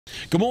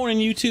Good morning,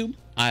 YouTube.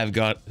 I've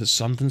got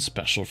something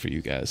special for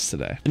you guys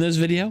today. In this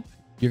video,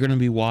 you're going to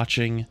be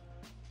watching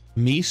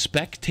me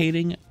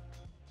spectating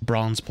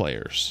bronze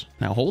players.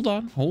 Now, hold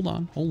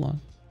on.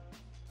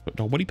 But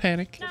nobody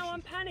panic. Now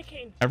I'm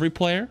panicking. Every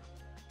player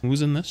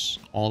who's in this,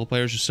 all the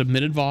players who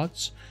submitted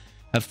VODs,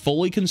 have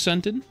fully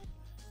consented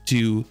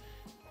to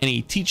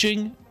any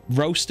teaching,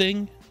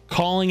 roasting,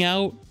 calling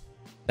out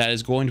that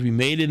is going to be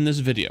made in this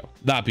video.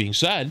 That being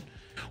said,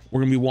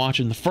 we're going to be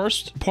watching the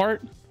first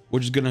part,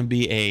 which is going to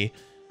be a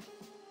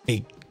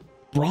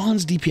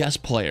bronze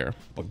DPS player,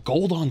 but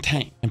gold on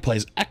tank, and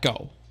plays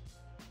Echo,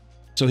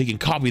 so he can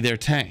copy their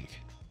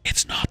tank.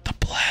 It's not the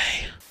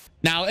play.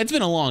 Now, it's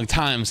been a long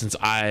time since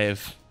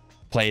I've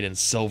played in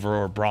silver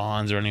or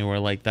bronze or anywhere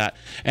like that.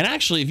 And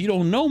actually, if you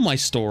don't know my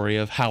story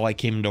of how I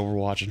came into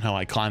Overwatch and how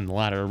I climbed the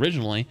ladder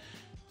originally,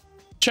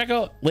 check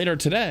out later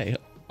today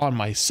on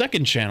my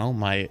second channel,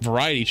 my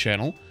variety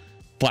channel,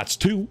 Flats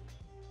 2,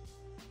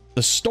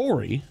 the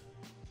story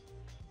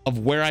of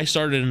where I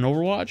started in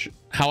Overwatch,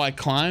 how I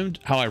climbed,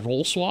 how I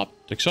role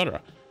swapped,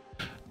 etc.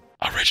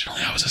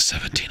 Originally, I was a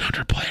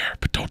 1700 player,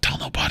 but don't tell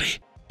nobody.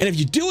 And if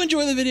you do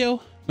enjoy the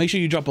video, make sure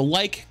you drop a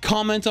like,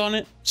 comment on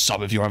it,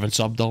 sub if you haven't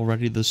subbed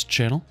already to this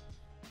channel.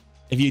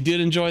 If you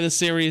did enjoy this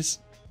series,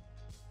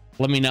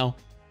 let me know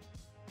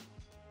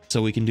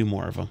so we can do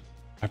more of them.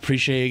 I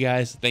appreciate you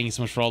guys. Thank you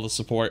so much for all the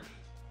support.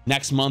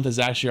 Next month is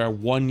actually our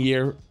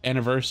 1-year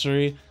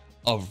anniversary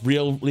of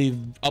really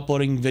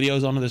uploading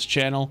videos onto this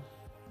channel.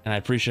 And I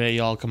appreciate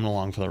y'all coming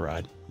along for the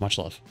ride. Much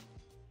love.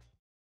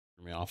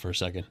 Turn me off for a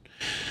second.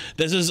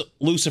 This is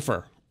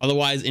Lucifer,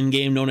 otherwise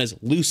in-game known as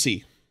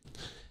Lucy,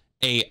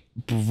 a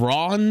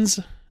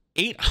bronze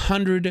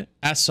 800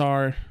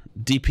 SR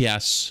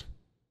DPS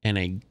and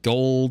a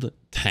gold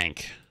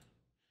tank.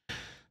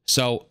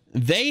 So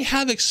they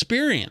have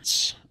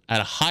experience at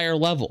a higher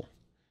level,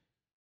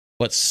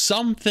 but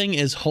something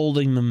is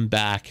holding them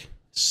back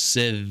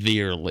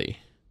severely.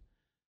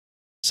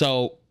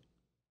 So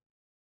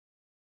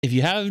if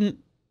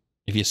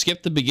you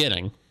skip the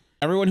beginning,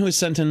 everyone who has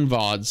sent in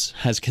VODs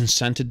has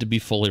consented to be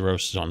fully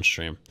roasted on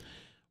stream.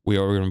 We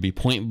are going to be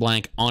point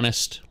blank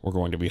honest. We're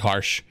going to be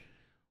harsh.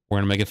 We're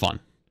going to make it fun.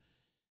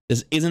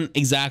 This isn't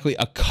exactly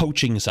a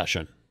coaching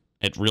session.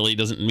 It really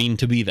doesn't mean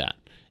to be that.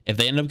 If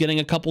they end up getting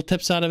a couple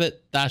tips out of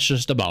it, that's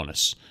just a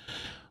bonus.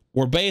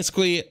 We're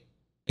basically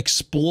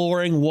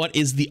exploring what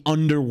is the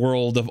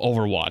underworld of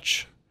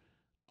Overwatch,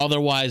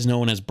 otherwise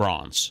known as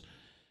bronze.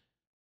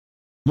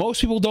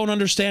 Most people don't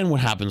understand what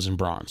happens in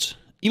bronze.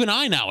 Even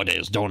I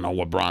nowadays don't know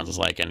what bronze is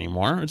like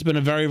anymore. It's been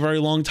a very, very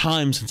long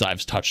time since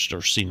I've touched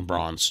or seen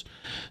bronze.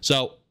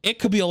 So it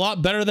could be a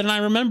lot better than I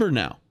remember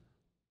now.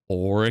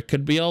 Or it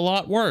could be a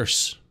lot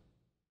worse.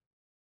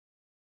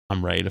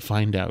 I'm ready to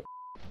find out.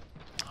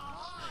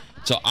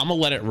 So I'm gonna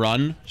let it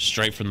run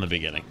straight from the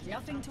beginning.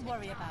 Nothing to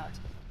worry about.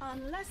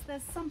 Unless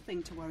there's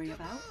something to worry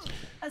about.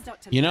 As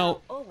Dr. You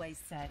know, always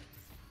said.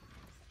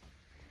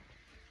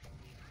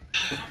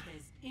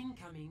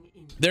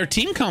 their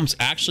team comp's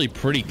actually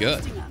pretty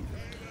good.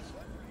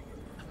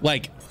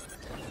 Like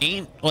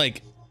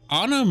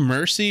Ana,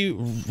 Mercy,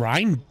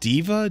 Rhine,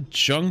 Diva,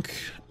 Junk,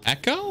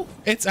 Echo?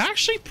 It's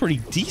actually pretty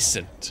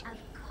decent.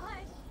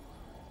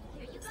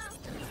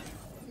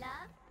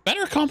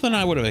 Better comp than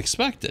I would have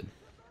expected.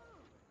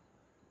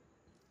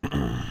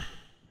 All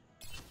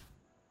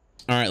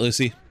right,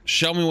 Lucy,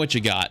 show me what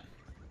you got.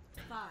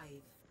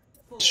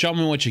 Show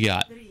me what you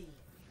got.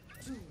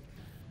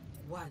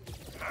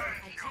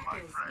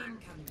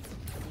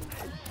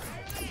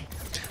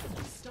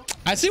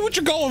 I see what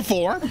you're going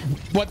for,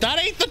 but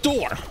that ain't the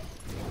door.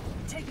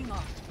 Taking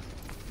off.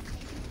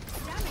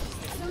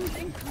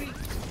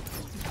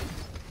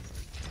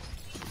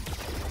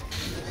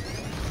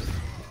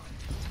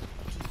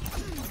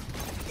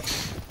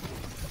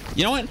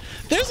 You know what?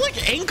 There's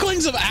like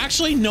inklings of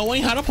actually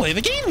knowing how to play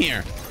the game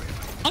here.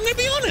 I'm gonna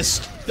be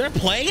honest. They're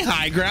playing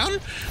high ground.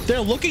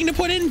 They're looking to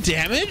put in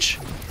damage,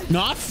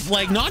 not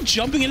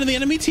jumping into the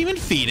enemy team and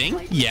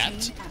feeding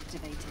yet.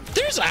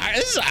 This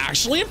is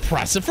actually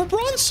impressive for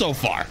bronze so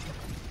far.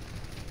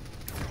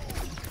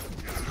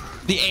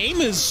 The aim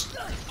is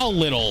a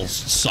little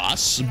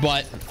sus,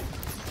 but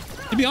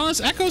to be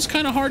honest, Echo's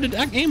kind of hard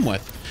to aim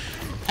with.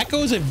 Echo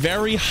is a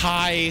very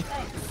high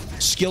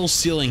skill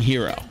ceiling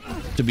hero,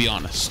 to be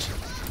honest.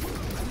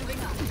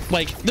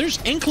 Like, there's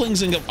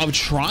inklings of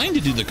trying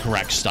to do the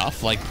correct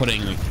stuff, like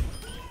putting,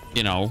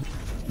 you know,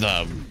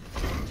 the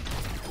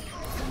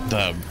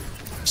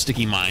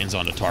sticky mines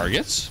onto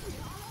targets.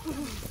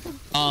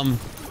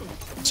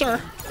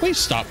 Sir, please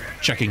stop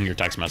checking your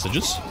text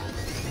messages.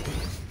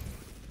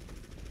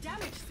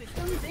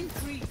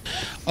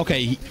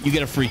 Okay, you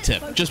get a free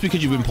tip just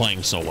because you've been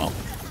playing so well.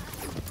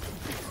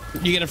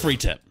 You get a free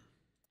tip.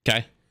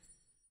 Okay?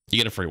 You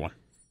get a free one.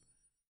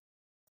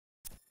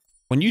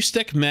 When you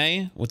stick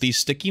Mei with these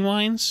sticky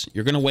mines,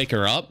 you're gonna wake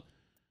her up.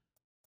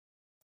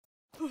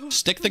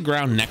 Stick the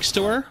ground next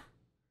to her.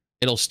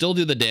 It'll still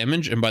do the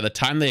damage, and by the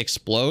time they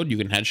explode, you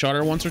can headshot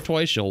her once or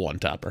twice, you'll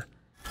one-tap her.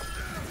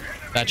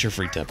 That's your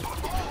free tip.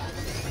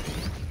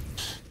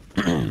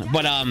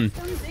 But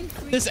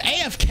this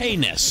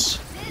AFK-ness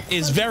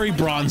is very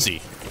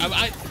bronzy.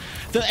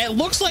 It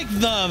looks like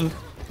the,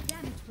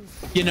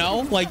 you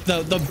know, like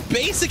the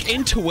basic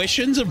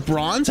intuitions of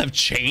bronze have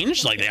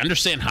changed. Like they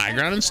understand high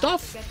ground and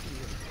stuff.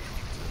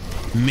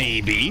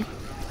 Maybe.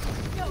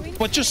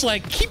 But just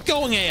like keep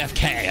going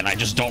AFK and I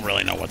just don't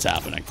really know what's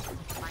happening.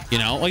 You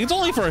know, like it's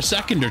only for a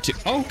second or two.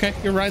 Oh, okay,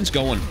 your Ryan's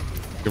going.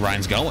 Your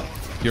Ryan's going.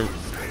 Your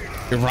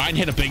Ryan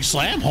hit a big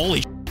slam.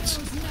 Holy shit.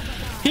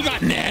 He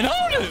got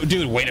nanoed.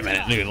 Dude, wait a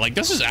minute, dude. Like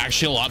this is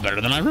actually a lot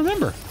better than I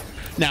remember.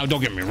 Now,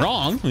 don't get me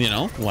wrong, you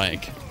know,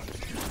 like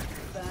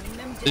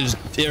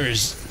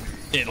there's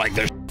like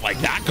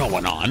that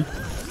going on.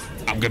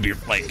 I'm gonna be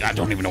like, I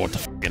don't even know what to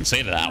fucking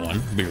say to that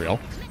one, to be real.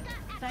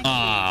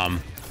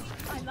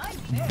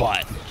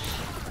 But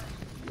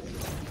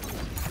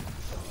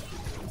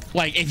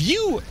like if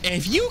you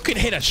could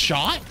hit a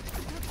shot,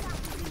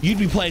 you'd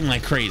be playing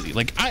like crazy.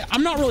 Like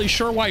I'm not really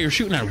sure why you're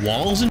shooting at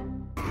walls and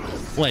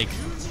like,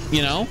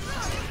 you know,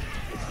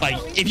 like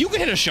if you could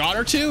hit a shot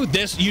or two,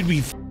 you'd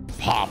be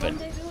popping.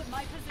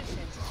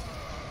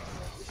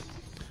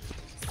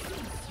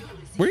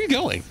 Where are you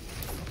going?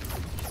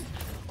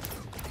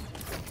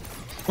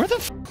 Where the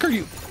fuck are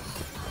you?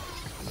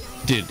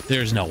 Dude,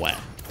 there's no way.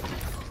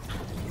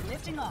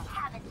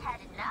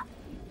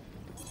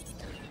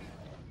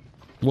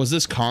 Was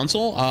this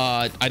console?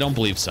 I don't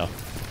believe so.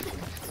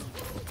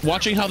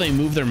 Watching how they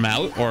move their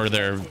mouth or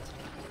their...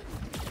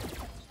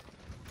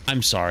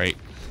 I'm sorry.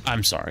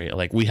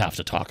 Like, we have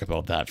to talk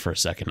about that for a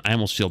second. I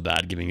almost feel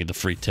bad giving you the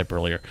free tip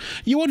earlier.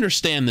 You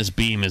understand this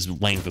beam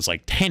length is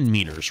like 10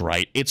 meters,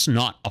 right? It's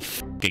not a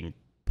fucking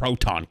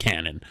proton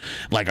cannon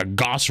like a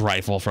Gauss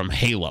rifle from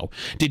Halo.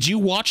 Did you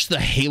watch the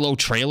Halo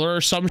trailer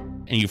or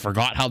something and you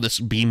forgot how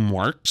this beam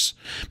works?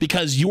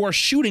 Because you are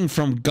shooting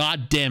from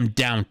goddamn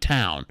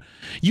downtown.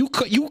 You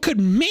could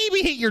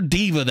maybe hit your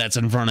diva that's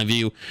in front of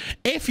you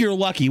if you're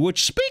lucky,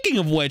 which, speaking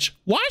of which,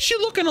 why is she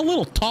looking a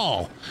little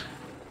tall?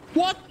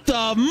 What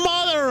the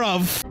mother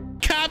of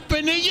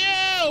happened to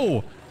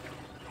you?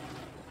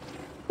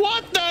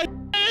 What the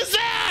is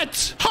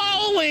that?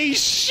 Holy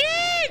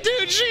shit,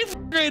 dude, she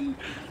fucking...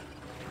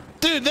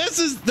 Dude, this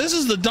is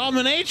the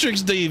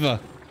dominatrix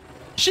diva.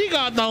 She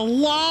got the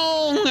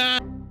long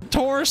ass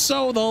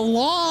torso, the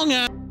long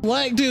ass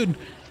leg, dude.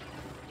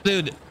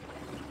 This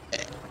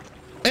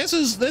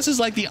is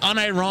like the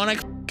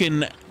unironic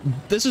fucking,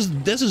 this is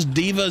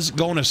divas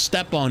going to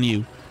step on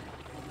you.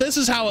 This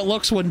is how it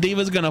looks when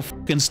diva's gonna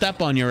fucking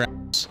step on your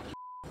ass.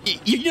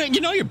 You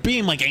know your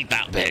beam like ain't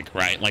that big,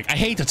 right? Like I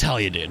hate to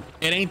tell you, dude,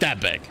 it ain't that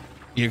big.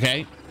 You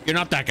okay? You're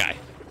not that guy.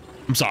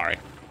 I'm sorry.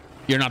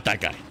 You're not that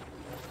guy.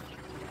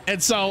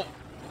 And so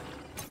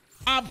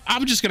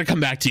I'm just gonna come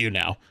back to you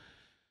now.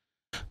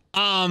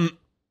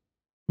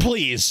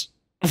 Please,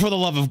 for the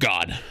love of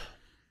God.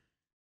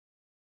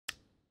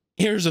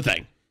 Here's the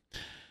thing.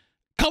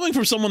 Coming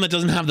from someone that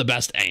doesn't have the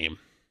best aim.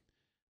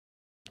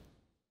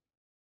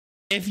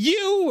 If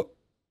you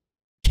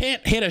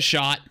can't hit a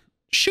shot,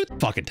 shoot the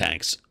fucking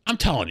tanks. I'm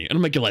telling you,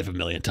 it'll make your life a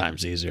million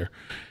times easier.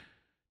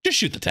 Just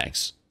shoot the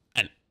tanks.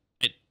 And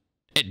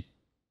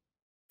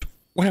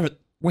whatever.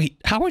 Wait,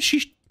 how is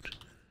she?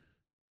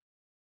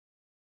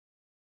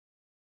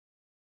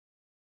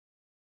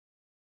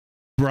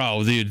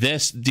 Bro,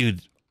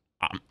 dude,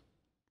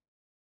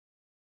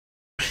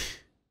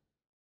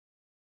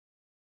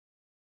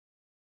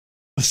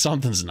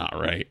 something's not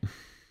right.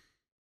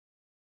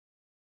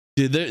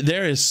 Dude,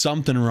 there is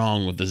something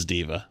wrong with this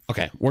diva.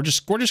 Okay, we're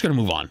just gonna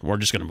move on.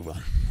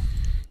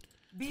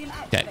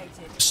 Okay,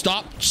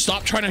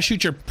 stop trying to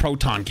shoot your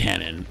proton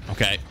cannon.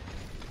 Okay,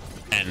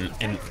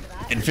 and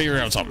figure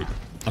out something.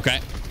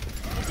 Okay.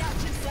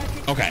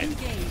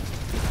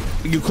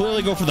 You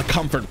clearly go for the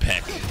comfort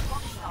pick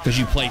because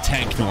you play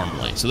tank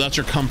normally, so that's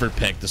your comfort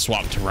pick to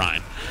swap to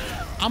Ryan.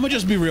 I'm gonna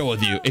just be real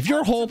with you. If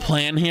your whole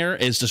plan here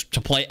is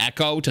to play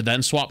Echo to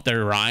then swap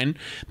their Ryan,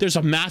 there's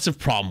a massive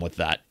problem with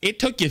that. It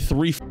took you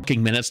 3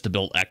 fucking minutes to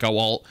build Echo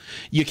ult.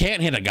 You can't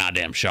hit a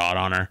goddamn shot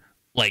on her.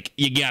 Like,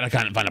 you gotta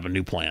kind of find up a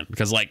new plan.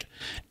 Because, like,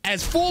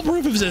 as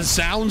foolproof as it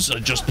sounds,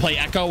 just play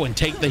Echo and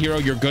take the hero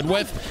you're good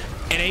with,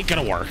 it ain't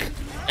gonna work.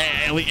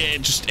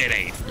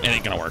 It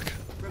ain't gonna work.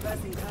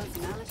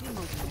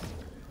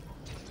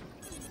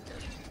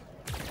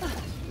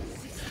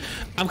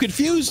 I'm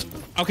confused.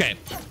 Okay.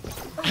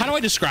 How do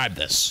I describe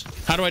this?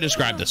 I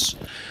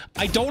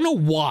don't know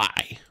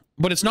why,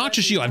 but it's not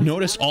just you. I've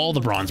noticed all the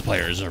bronze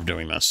players are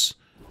doing this.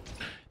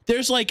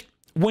 There's like,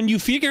 when you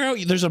figure out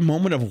there's a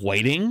moment of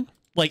waiting,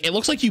 like it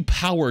looks like you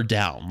power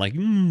down, like,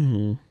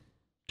 and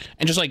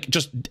just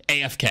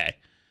AFK. And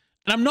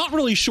I'm not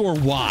really sure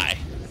why.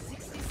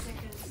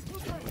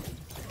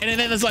 And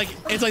then it's like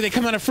they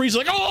come out of freeze,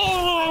 like,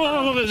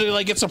 oh, they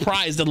like get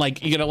surprised and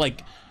like, you gotta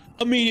like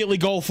immediately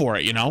go for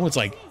it, you know? It's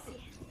like,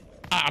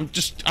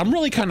 I'm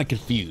really kind of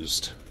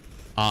confused.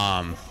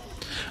 I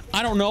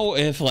don't know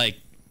if like,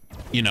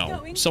 you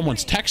know,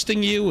 someone's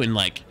texting you and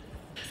like,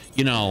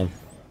 you know,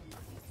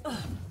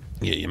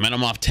 you met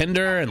them off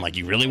Tinder and like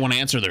you really want to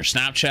answer their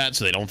Snapchat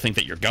so they don't think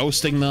that you're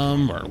ghosting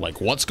them or like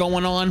what's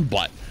going on.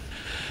 But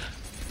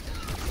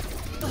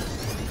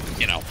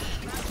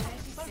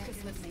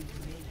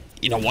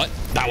You know what?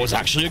 That was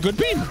actually a good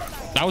beam.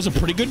 That was a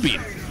pretty good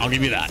beam. I'll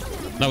give you that.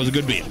 That was a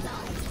good beam.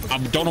 I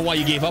don't know why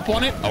you gave up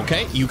on it.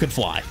 Okay, you can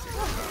fly.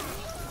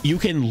 You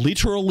can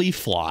literally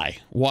fly.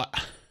 What?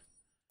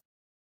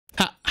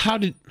 How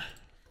did...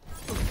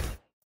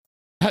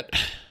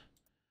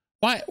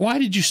 Why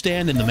did you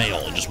stand in the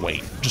mail and just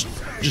wait? You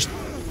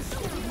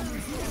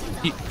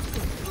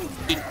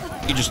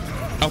just...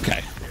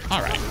 Okay.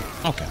 All right.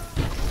 Okay.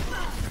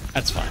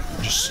 That's fine.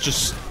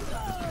 Just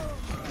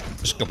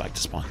go back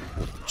to spawn.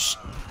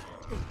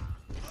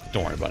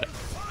 Don't worry about it.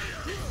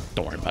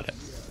 Don't worry about it.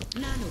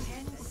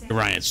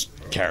 Ryan's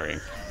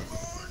carrying.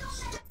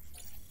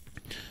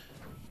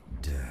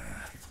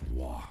 Death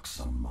walks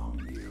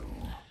among you.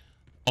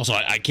 Also,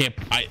 I can't.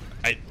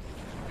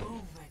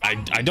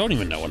 I don't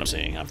even know what I'm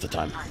saying half the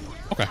time.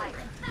 Okay.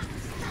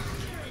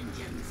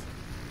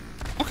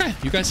 Okay,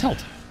 you guys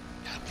held.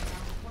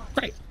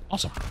 Great.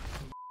 Awesome.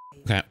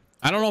 Okay.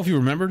 I don't know if you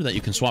remember that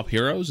you can swap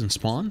heroes and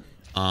spawn.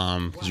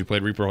 Because you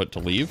played Reaper to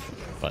leave.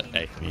 But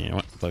hey, you know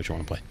what? Play what you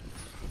want to play.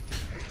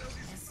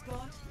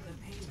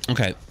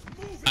 Okay.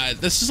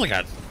 This is like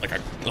a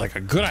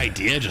good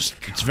idea. Just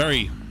it's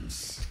very.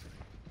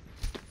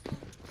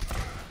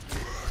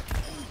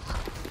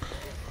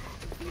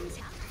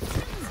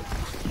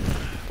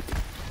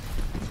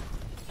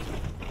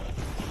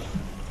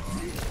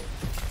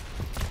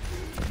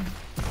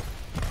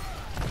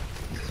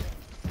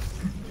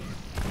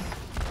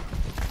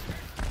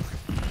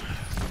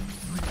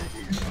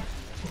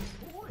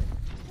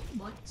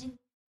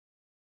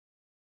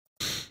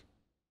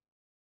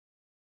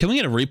 Can we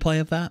get a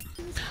replay of that?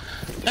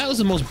 That was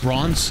the most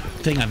bronze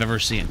thing I've ever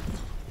seen.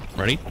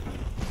 Ready?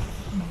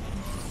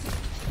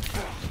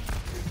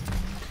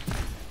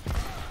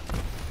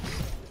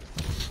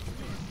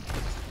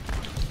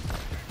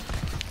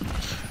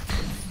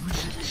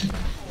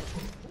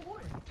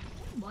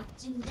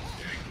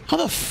 How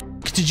the f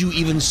did you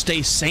even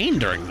stay sane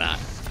during that?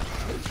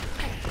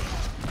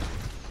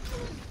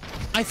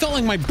 I felt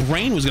like my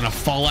brain was gonna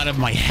fall out of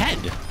my head.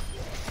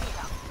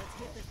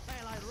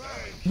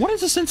 What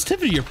is the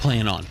sensitivity you're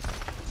playing on?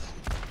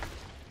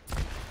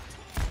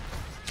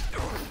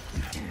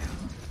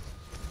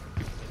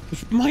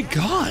 My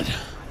God.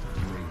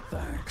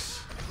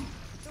 Thanks.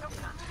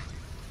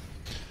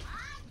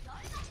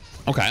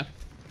 Okay.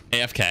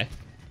 AFK.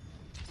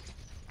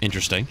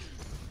 Interesting.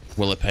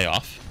 Will it pay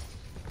off?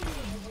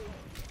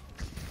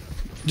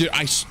 Dude,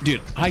 I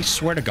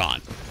swear to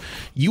God.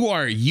 You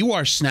are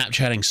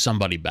Snapchatting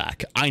somebody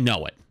back. I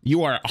know it.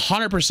 You are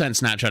 100%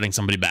 Snapchatting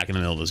somebody back in the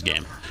middle of this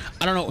game.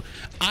 I don't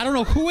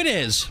know who it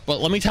is,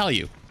 but let me tell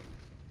you.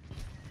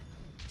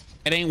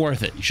 It ain't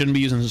worth it. You shouldn't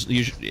be using this.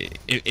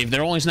 If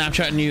they're only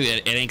Snapchatting you,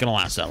 it ain't gonna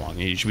last that long.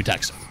 You should be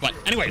texting. But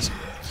anyways.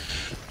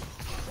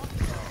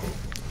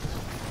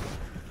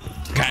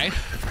 Okay.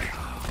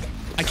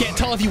 I can't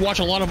tell if you watch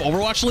a lot of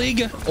Overwatch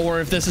League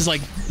or if this is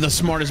like the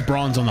smartest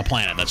bronze on the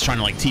planet that's trying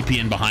to like TP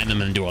in behind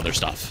them and do other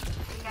stuff.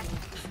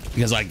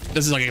 Because like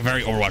this is like a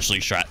very Overwatch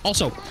League strat.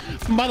 Also,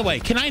 by the way,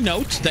 can I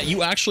note that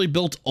you actually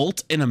built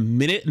ult in 1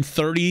 minute and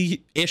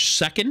 30-ish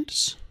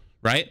seconds,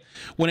 right?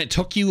 When it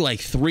took you like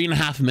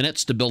 3.5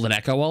 minutes to build an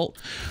Echo ult.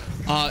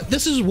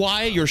 This is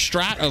why your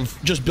strat of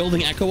just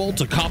building Echo ult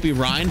to copy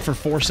Ryan for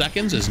 4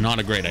 seconds is not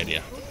a great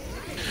idea.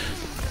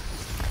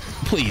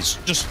 Please,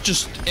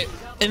 just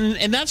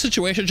in that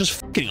situation, just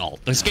fucking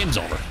ult. This game's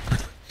over.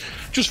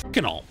 Just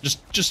fucking ult.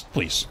 Just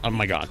please. Oh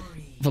my God,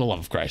 for the love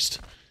of Christ.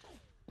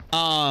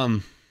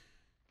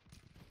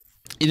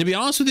 To be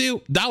honest with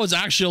you, that was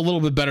actually a little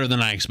bit better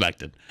than I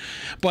expected.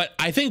 But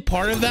I think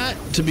part of that,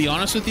 to be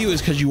honest with you, is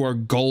because you are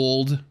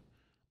gold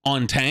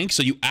on tank.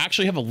 So you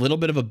actually have a little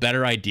bit of a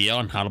better idea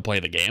on how to play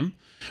the game,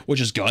 which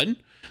is good.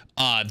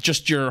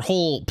 Just your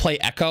whole play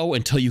Echo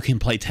until you can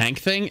play tank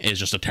thing is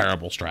just a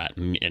terrible strat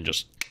and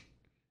just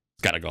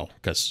gotta go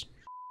because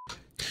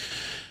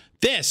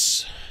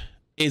this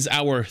is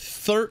our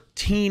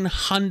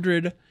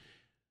 1300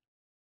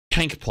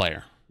 tank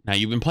player. Now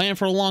you've been playing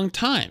for a long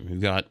time.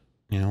 You've got,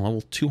 you know,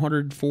 level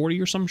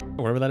 240 or some shit,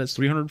 whatever that is,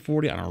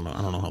 340. I don't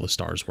know how the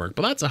stars work,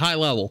 but that's a high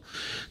level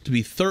to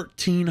be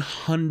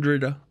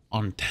 1300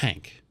 on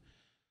tank.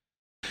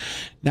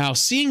 Now,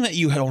 seeing that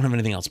you don't have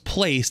anything else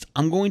placed,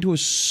 I'm going to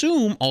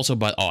assume also,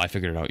 but oh, I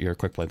figured it out. You're a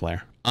quick play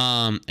player.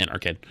 In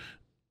arcade.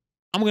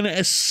 I'm going to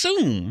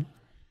assume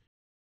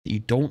that you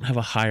don't have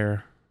a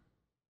higher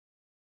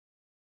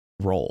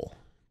roll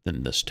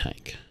than this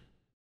tank.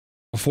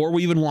 Before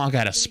we even walk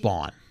out of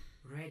spawn.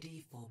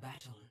 Ready for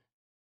battle.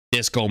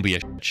 It's gonna be a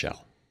shit show.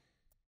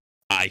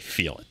 I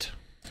feel it.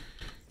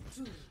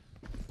 2,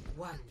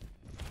 1. Round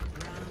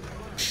 1.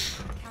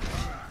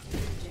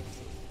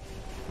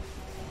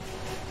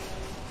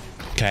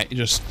 Okay,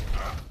 just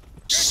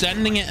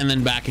sending it and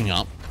then backing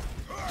up.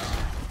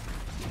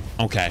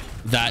 Okay,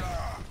 that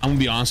I'm gonna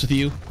be honest with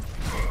you.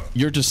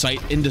 You're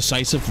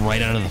indecisive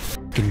right out of the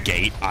fucking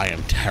gate. I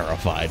am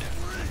terrified.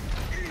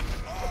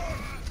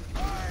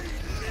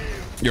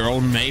 Your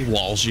own Mei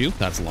walls you.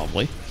 That's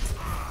lovely.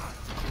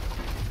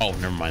 Oh,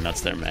 never mind.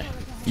 That's their Mei.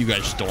 You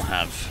guys just don't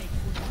have...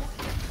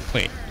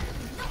 Wait.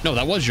 No,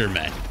 that was your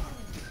May.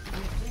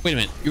 Wait a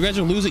minute. You guys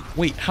are losing.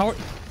 Wait, how are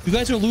you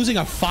guys are losing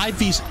a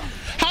 5v?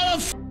 How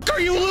the f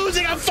are you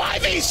losing a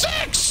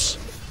 5v6?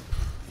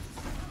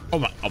 Oh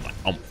my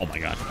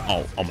god.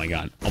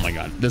 Oh my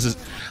god. This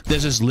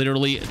is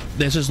literally a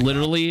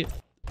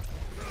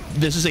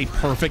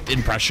perfect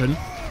impression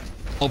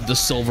of the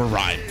Silver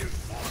Rhine.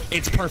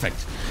 It's perfect.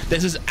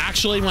 This is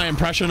actually my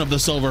impression of the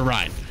Silver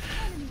Rhine.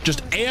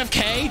 Just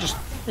AFK, just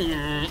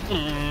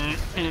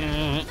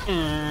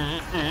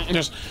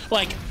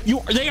like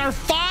they are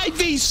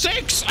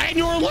 5v6 and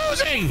you're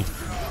losing.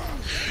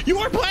 You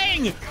are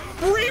playing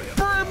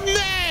Reaper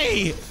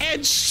May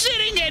and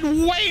sitting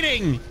and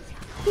waiting.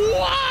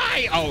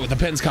 Why? Oh, the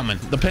pin's coming.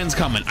 The pin's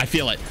coming. I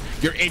feel it.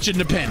 You're itching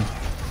to pin.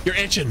 You're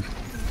itching.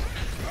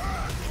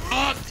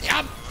 I'm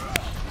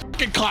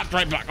fucking clapped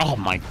right back. Oh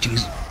my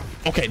jeez.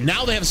 Okay,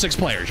 now they have 6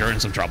 players. You're in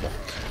some trouble.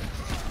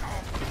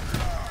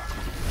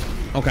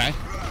 Okay.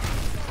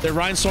 Their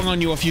Rhine swung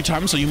on you a few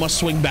times, so you must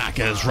swing back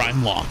as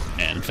Rhine Law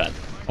and Fed.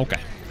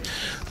 Okay.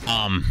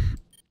 Can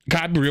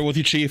I be real with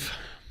you, Chief?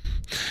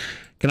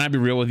 Can I be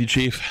real with you,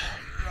 Chief?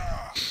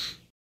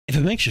 If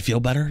it makes you feel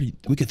better,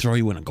 we could throw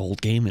you in a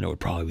gold game and it would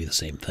probably be the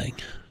same thing.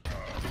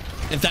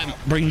 If that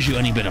brings you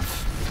any bit of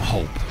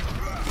hope.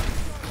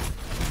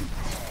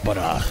 But,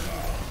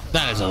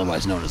 that is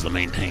otherwise known as the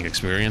main tank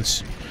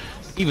experience.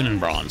 Even in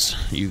bronze,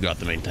 you got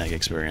the main tank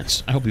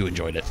experience. I hope you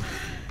enjoyed it.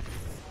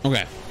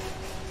 Okay.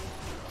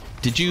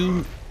 Did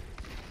you...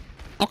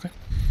 Okay.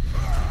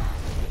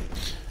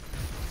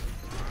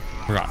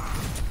 Forgot.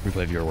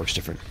 Replay viewer works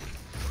different.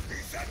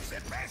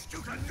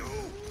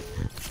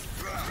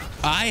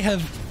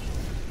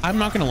 I'm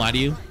not gonna lie to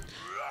you.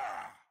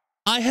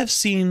 I have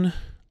seen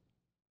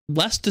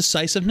less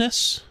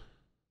decisiveness.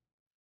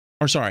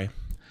 Or sorry.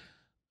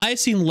 I have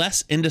seen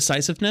less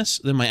indecisiveness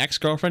than my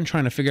ex-girlfriend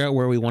trying to figure out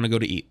where we want to go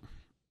to eat.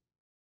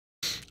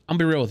 I'll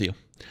be real with you.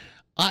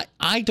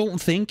 I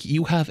don't think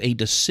you have a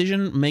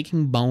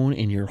decision-making bone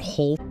in your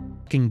whole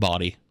fucking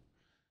body.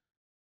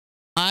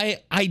 I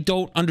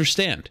don't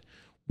understand.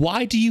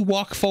 Why do you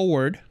walk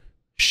forward,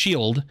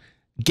 shield,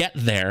 get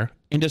there,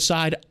 and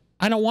decide,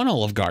 I don't want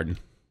Olive Garden?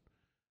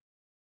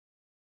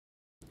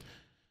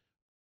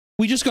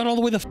 We just got all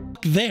the way the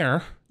fuck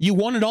there. You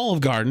wanted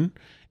Olive Garden,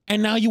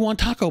 and now you want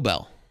Taco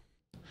Bell.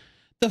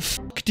 The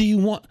fuck do you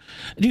want?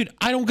 Dude,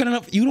 I don't get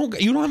enough. You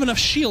don't have enough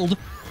shield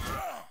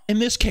in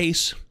this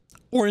case,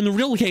 or in the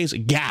real case,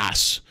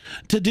 gas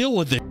to deal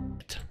with it.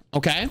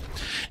 Okay?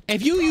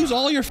 If you use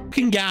all your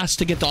fucking gas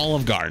to get to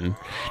Olive Garden,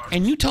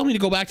 and you tell me to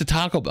go back to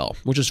Taco Bell,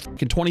 which is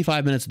fucking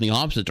 25 minutes in the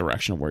opposite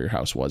direction of where your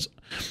house was,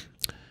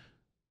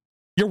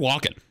 you're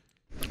walking.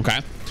 Okay?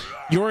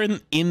 You're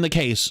in the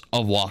case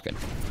of walking.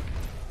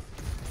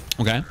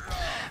 Okay?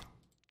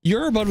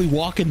 You're about to be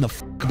walking the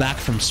fuck back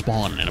from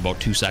spawn in about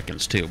 2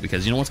 seconds too,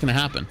 because you know what's going to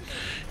happen?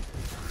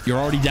 You're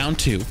already down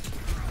 2.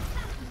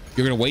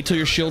 You're going to wait till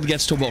your shield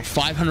gets to about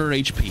 500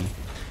 HP.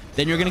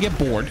 Then you're going to get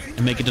bored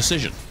and make a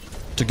decision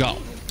to go.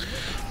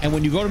 And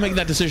when you go to make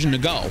that decision to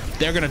go,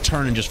 they're going to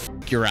turn and just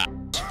fuck your ass.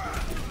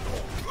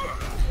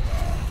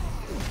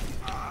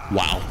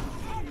 Wow.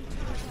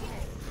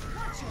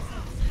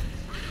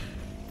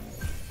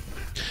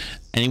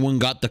 Anyone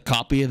got the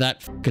copy of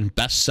that fucking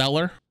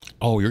bestseller?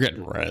 Oh, you're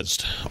getting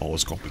rezzed. Oh,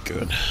 it's gonna be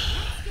good.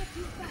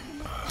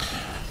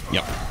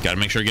 Yep, gotta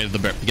make sure you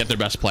get their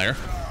best player.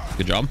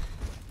 Good job.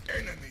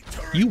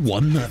 You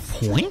won the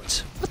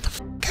point? What the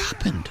fuck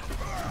happened?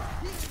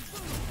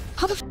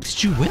 How the fuck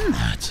did you win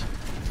that?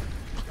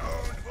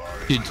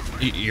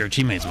 Dude, your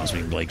teammates must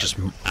be like just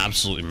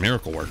absolutely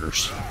miracle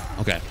workers.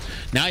 Okay,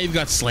 now you've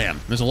got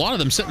Slam. There's a lot of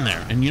them sitting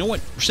there, and you know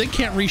what? Sig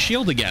can't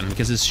re-shield again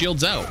because his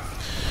shield's out.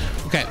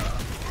 Okay.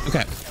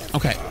 Okay.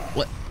 Okay.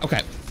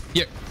 Okay.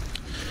 Yeah.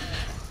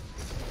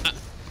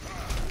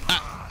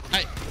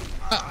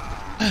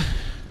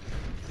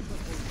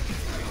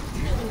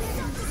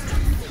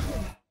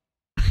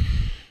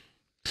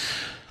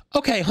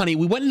 Okay, honey,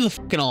 we went into the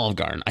fucking Olive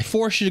Garden. I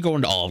forced you to go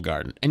into Olive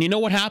Garden. And you know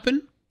what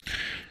happened?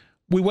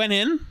 We went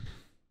in.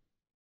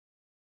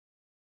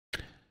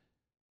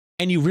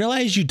 And you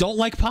realize you don't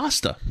like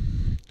pasta.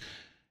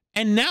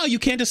 And now you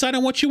can't decide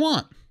on what you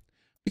want.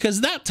 Because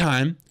that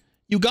time,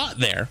 you got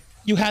there.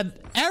 You had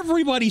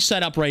everybody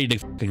set up ready to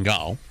fucking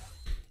go.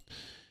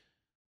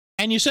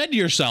 And you said to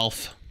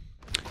yourself,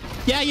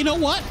 yeah, you know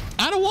what?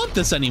 I don't want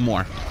this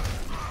anymore.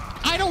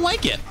 I don't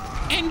like it.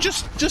 And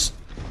just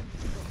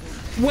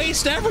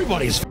waste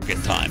everybody's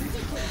fucking time.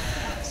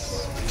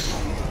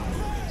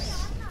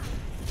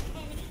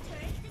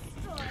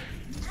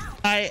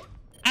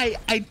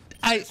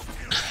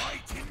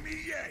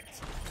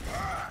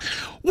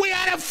 We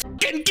had a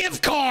fucking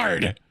gift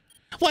card.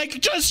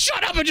 Like, just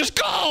shut up and just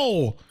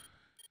go.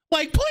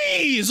 Like,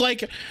 please,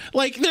 like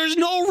there's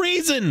no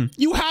reason.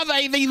 You have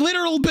a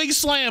literal big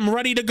slam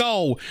ready to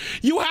go.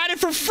 You had it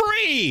for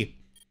free.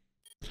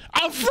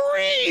 A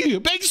free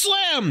big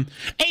slam.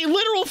 A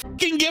literal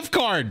fucking gift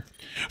card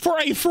for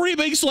a free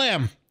big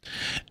slam.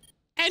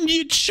 And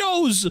you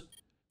chose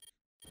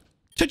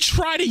to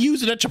try to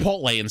use it at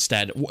Chipotle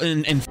instead.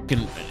 And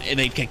fucking,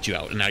 they kicked you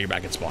out, and now you're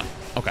back at spawn.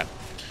 Okay.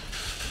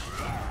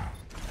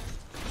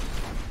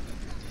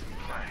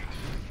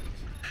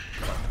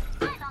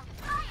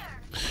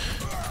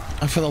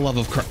 For the love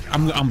of Christ,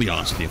 I'm gonna be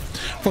honest with you.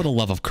 For the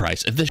love of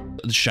Christ, if this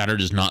shatter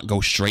does not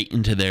go straight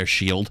into their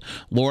shield,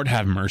 Lord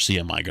have mercy,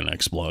 am I gonna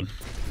explode?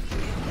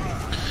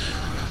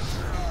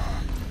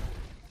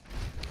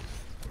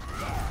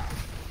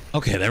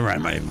 Okay, that right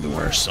might even be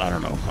worse. I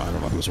don't know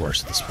who's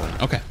worse at this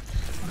point. Okay.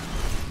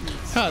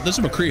 There's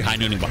a McCree high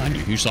nooning behind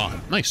you. You saw it.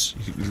 Nice.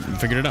 You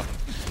figured it out.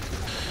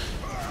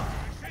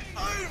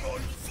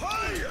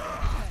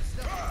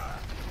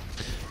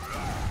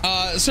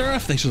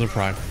 Seraph, thanks for the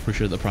prime.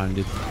 Appreciate the prime,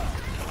 dude.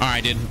 All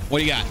right, dude. What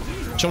do you got?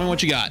 Show me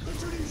what you got.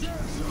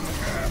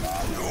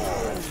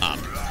 I'm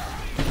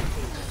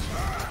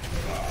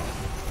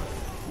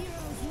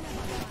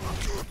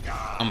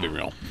gonna be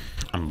real.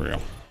 I'm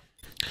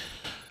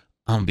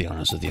gonna be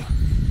honest with you.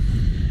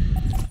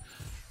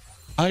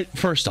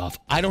 First off,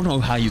 I don't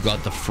know how you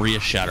got the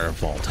freest shatter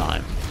of all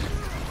time.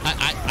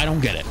 I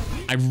don't get it.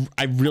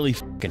 I really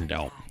fucking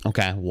don't.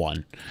 Okay,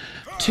 1.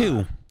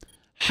 2,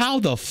 how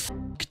the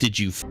fuck did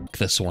you fuck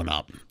this one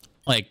up?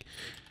 Like,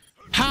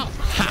 how?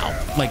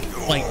 Like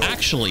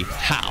actually,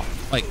 how?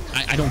 Like,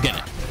 I don't get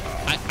it.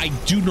 I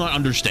do not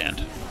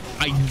understand.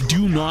 I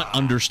do not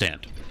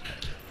understand.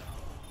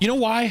 You know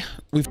why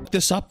we fucked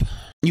this up?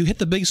 You hit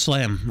the big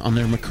slam on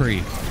their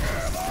McCree.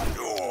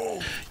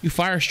 You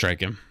fire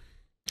strike him.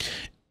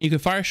 You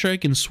could fire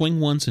strike and swing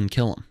once and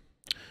kill him.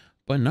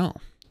 But no,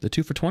 the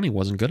 2 for 20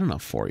 wasn't good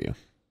enough for you.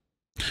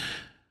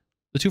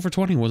 The 2 for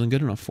 20 wasn't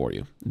good enough for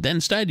you. Then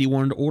instead, you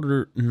wanted to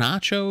order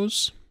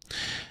nachos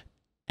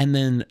and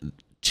then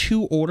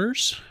 2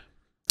 orders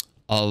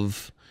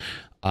of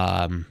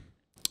the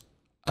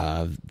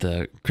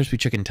crispy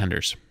chicken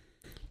tenders.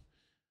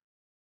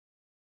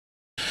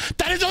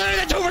 That is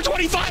literally the 2 for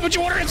 25, but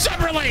you ordered it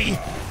separately!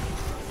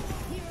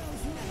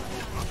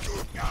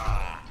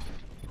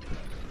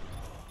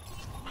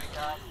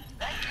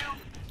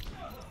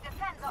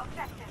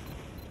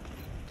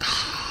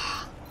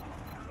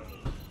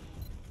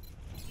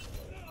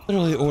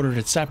 Literally ordered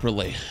it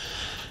separately.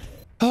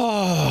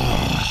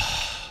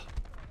 Oh.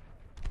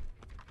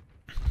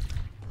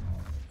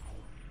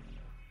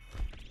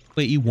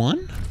 Wait, you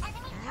won?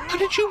 How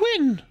did you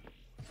win?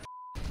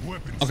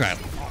 Okay.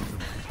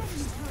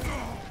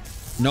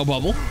 No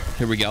bubble.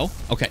 Here we go.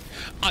 Okay.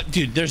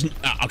 Dude, there's...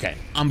 okay,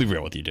 I'm gonna be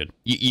real with you, dude.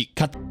 You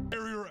cut...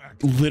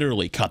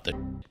 Literally cut the...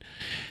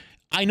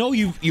 I know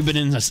you've been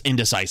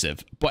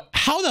indecisive, but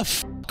how the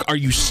fuck are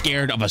you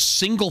scared of a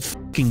single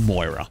fucking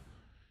Moira?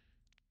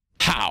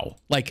 How?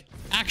 Like,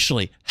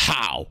 actually,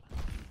 how?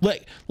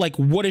 Like,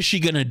 what is she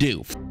gonna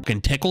do?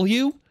 Fucking tickle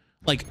you?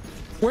 Like,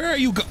 where are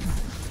you go?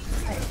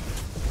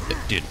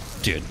 Dude,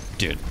 you're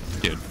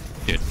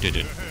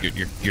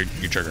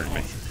triggering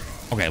me.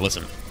 Okay,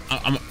 listen,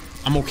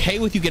 I'm okay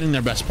with you getting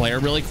their best player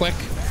really quick,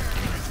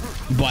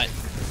 but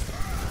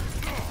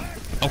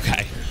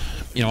okay,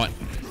 you know what?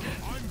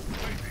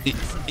 The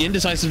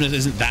indecisiveness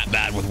isn't that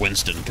bad with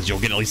Winston because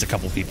you'll get at least a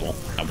couple people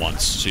at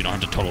once, so you don't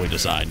have to totally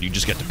decide. You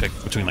just get to pick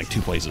between like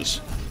 2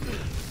 places.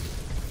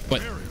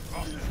 But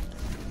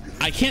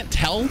I can't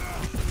tell.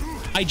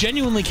 I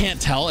genuinely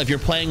can't tell if you're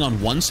playing on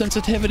one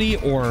sensitivity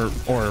or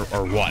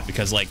what,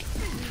 because like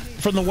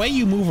from the way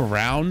you move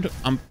around,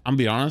 I'm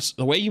be honest,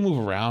 the way you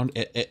move around,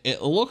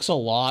 it looks a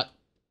lot.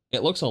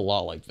 It looks a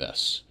lot like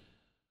this.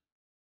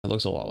 It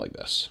looks a lot like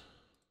this.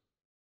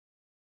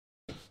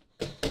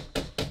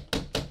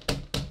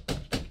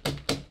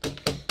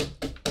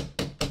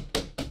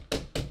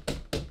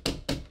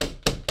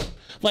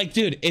 Like,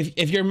 dude,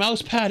 if your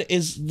mouse pad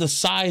is the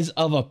size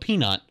of a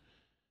peanut,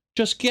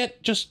 just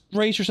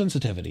raise your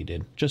sensitivity,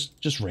 dude.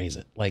 Just raise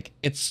it. Like,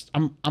 it's,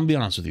 I'm be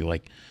honest with you.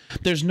 Like,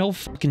 there's no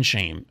fucking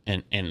shame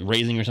in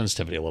raising your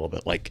sensitivity a little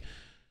bit. Like,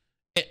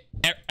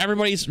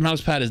 everybody's mouse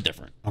pad is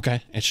different.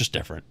 Okay, it's just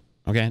different.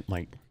 Okay,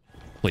 like,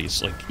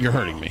 please, like, you're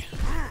hurting me.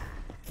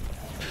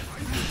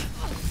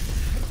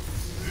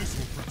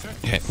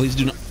 Okay, please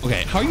do not.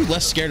 Okay, how are you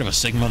less scared of a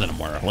Sigma than a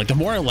Moira? Like, the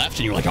Moira left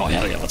and you're like, oh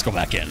hell yeah, let's go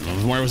back in. The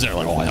Moira was there,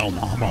 like, oh hell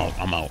no,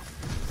 I'm out.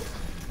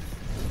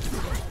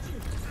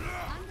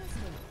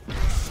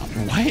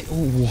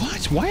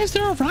 Why is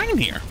there a Ryan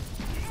here?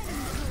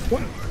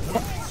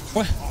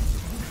 What?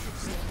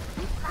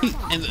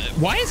 And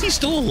why is he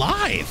still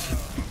alive?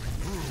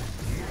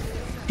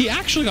 He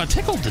actually got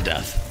tickled to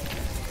death.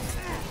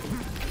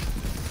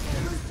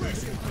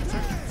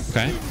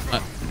 Okay.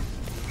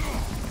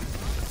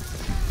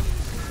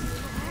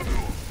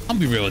 I'll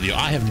be real with you.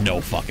 I have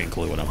no fucking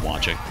clue what I'm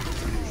watching.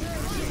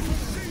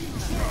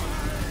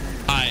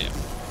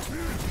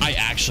 I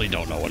actually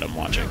don't know what I'm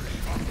watching.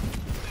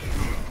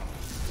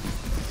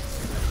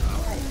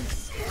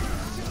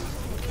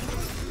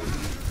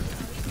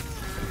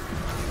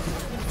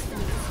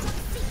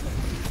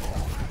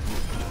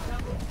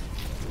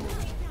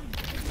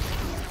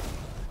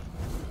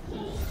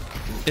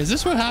 Is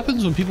this what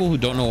happens when people who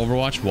don't know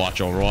Overwatch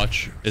watch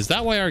Overwatch? Is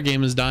that why our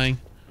game is dying?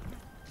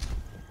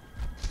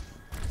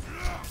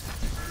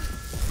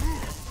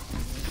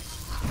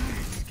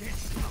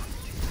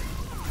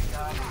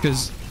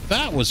 Because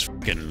that was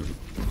fucking...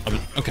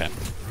 Okay.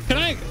 Can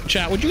I...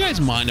 Chat, would you guys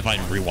mind if I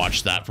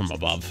rewatch that from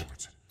above?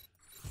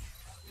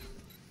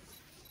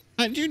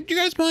 Do you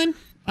guys mind?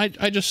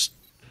 I just...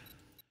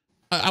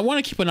 I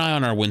want to keep an eye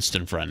on our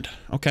Winston friend,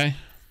 okay?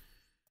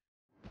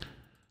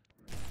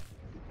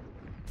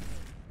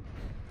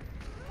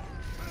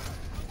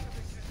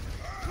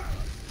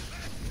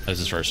 That was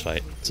his first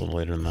fight. It's a little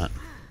later than that.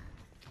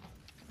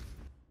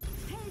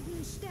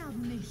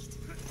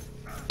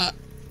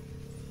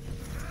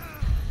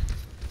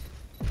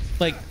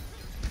 Like,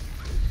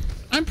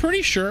 I'm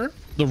pretty sure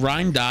the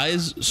Rhine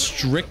dies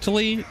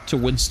strictly to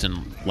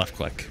Winston left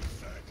click.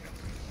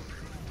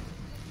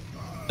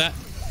 That...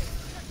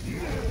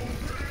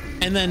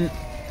 And then...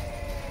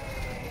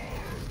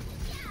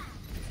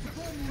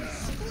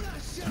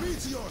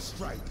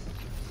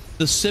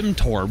 The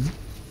Simtorb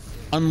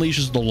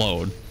unleashes the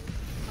load.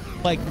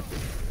 Like...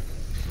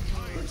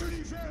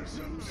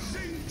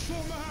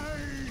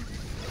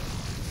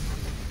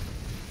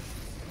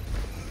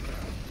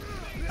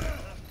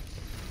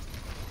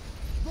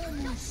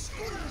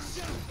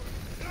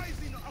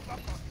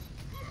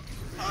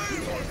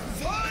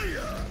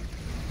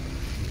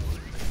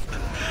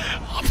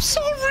 I'm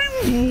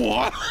sorry,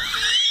 what?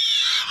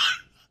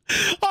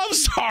 I'm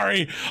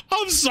sorry.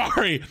 I'm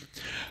sorry.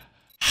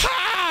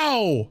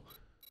 How?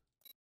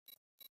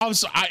 I'm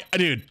sorry,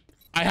 dude,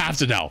 I have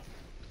to know.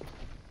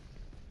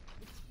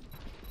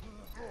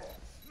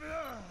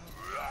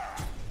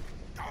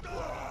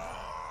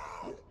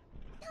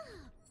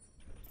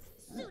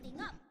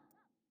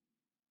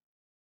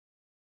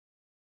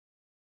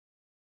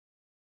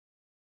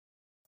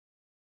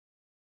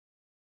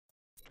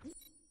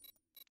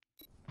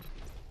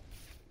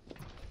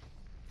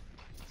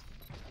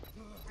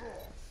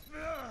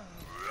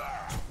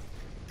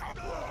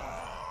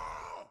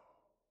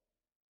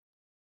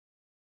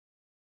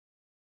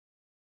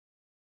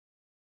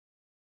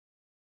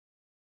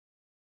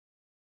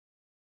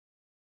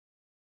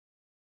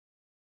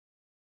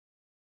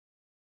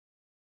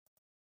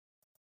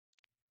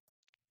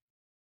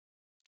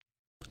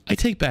 I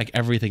take back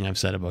everything I've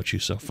said about you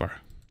so far.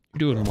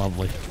 You're doing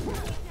lovely.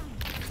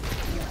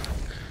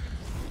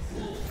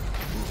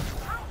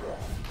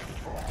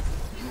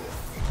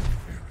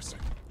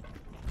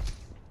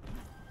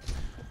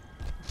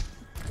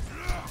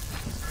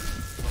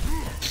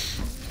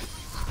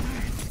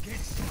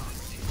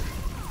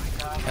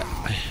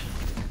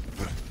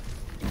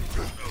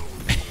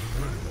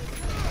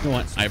 You know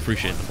what? I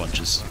appreciate the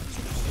punches.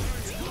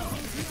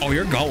 Oh,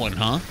 you're going,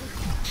 huh?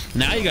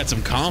 Now you got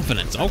some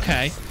confidence.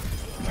 Okay.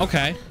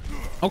 Okay.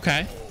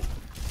 Okay.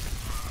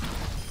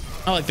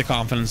 I like the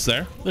confidence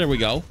there. There we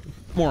go.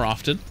 More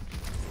often.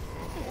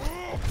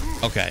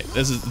 Okay,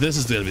 this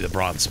is gonna be the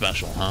bronze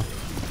special, huh?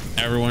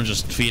 Everyone's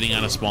just feeding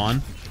out of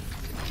spawn.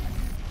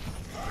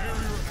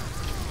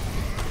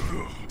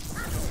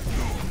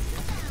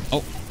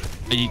 Oh.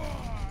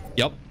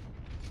 Yep.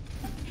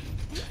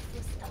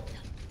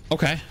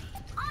 Okay.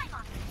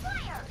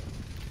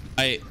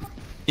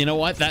 You know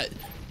what? That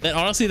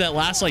honestly, that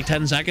last like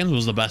 10 seconds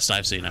was the best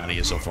I've seen out of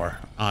you so far.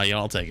 Yeah,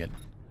 I'll take it.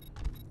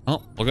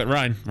 Oh, look at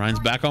Ryan. Ryan's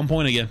back on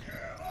point again.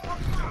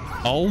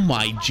 Oh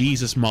my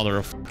Jesus, mother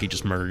of he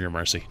just murdered your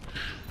Mercy.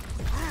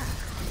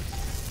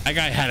 That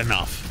guy had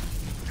enough.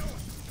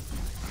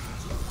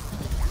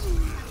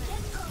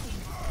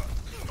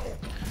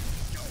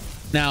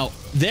 Now,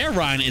 their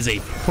Ryan is a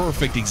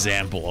perfect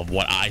example of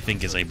what I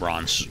think is a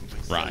bronze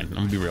Ryan. I'm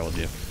gonna be real with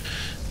you.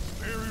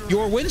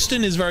 Your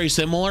Winston is very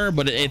similar,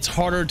 but it's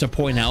harder to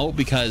point out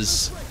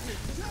because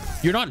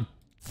you're not...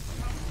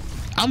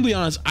 I'm gonna be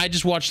honest, I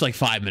just watched like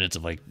 5 minutes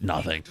of like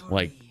nothing.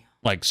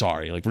 Like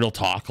sorry, like real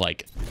talk,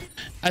 like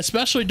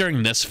especially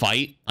during this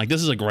fight, like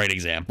this is a great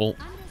example.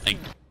 Like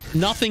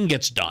nothing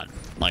gets done,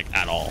 like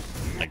at all.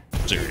 Like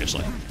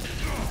seriously.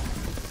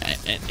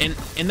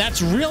 And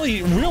that's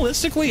really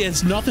realistically,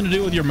 it's nothing to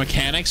do with your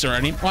mechanics or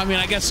any... Well, I mean,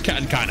 I guess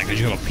kind of because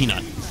you have a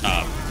peanut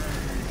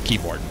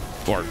keyboard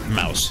or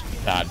mouse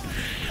pad.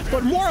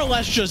 But more or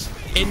less just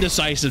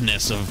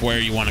indecisiveness of where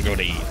you want to go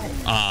to eat.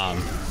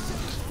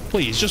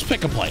 Please just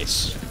pick a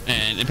place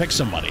and pick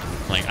somebody.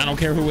 Like I don't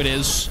care who it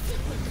is,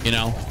 you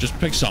know, just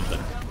pick something,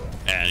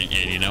 and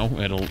you know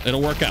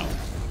it'll work out.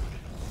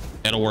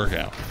 It'll work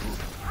out.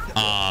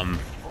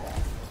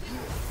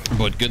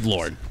 But good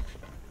lord,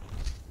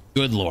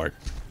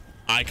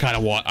 I kind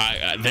of want.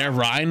 Their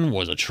Rhine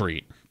was a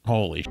treat.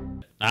 Holy,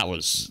 that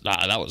was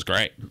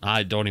great.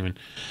 I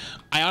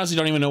honestly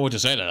don't even know what to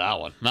say to that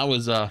one. That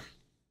was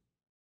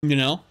you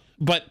know,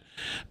 but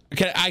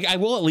I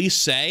will at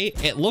least say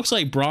it looks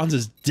like bronze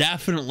is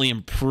definitely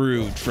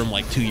improved from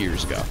like 2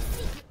 years ago.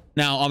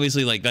 Now,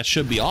 obviously, like that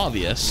should be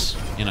obvious,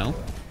 you know,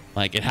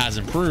 like it has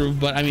improved.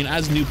 But I mean,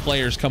 as new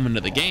players come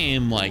into the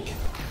game, like,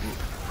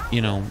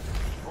 you know,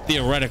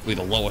 theoretically,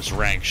 the lowest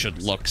rank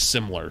should look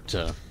similar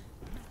to,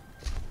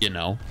 you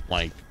know,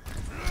 like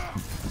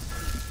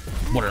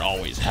what it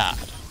always had.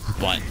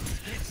 But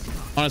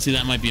honestly,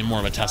 that might be more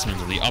of a testament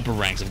to the upper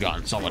ranks have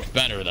gotten so much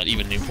better that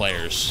even new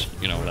players,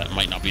 you know, that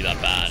might not be that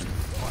bad,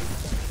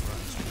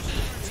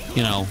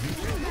 you know,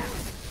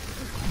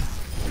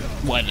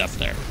 will end up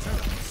there,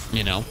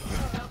 you know.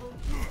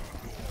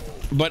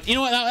 But you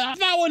know what,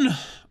 that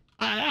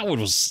one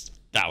was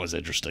that was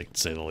interesting, to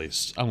say the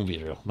least. I'm gonna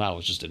be real. That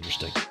was just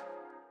interesting.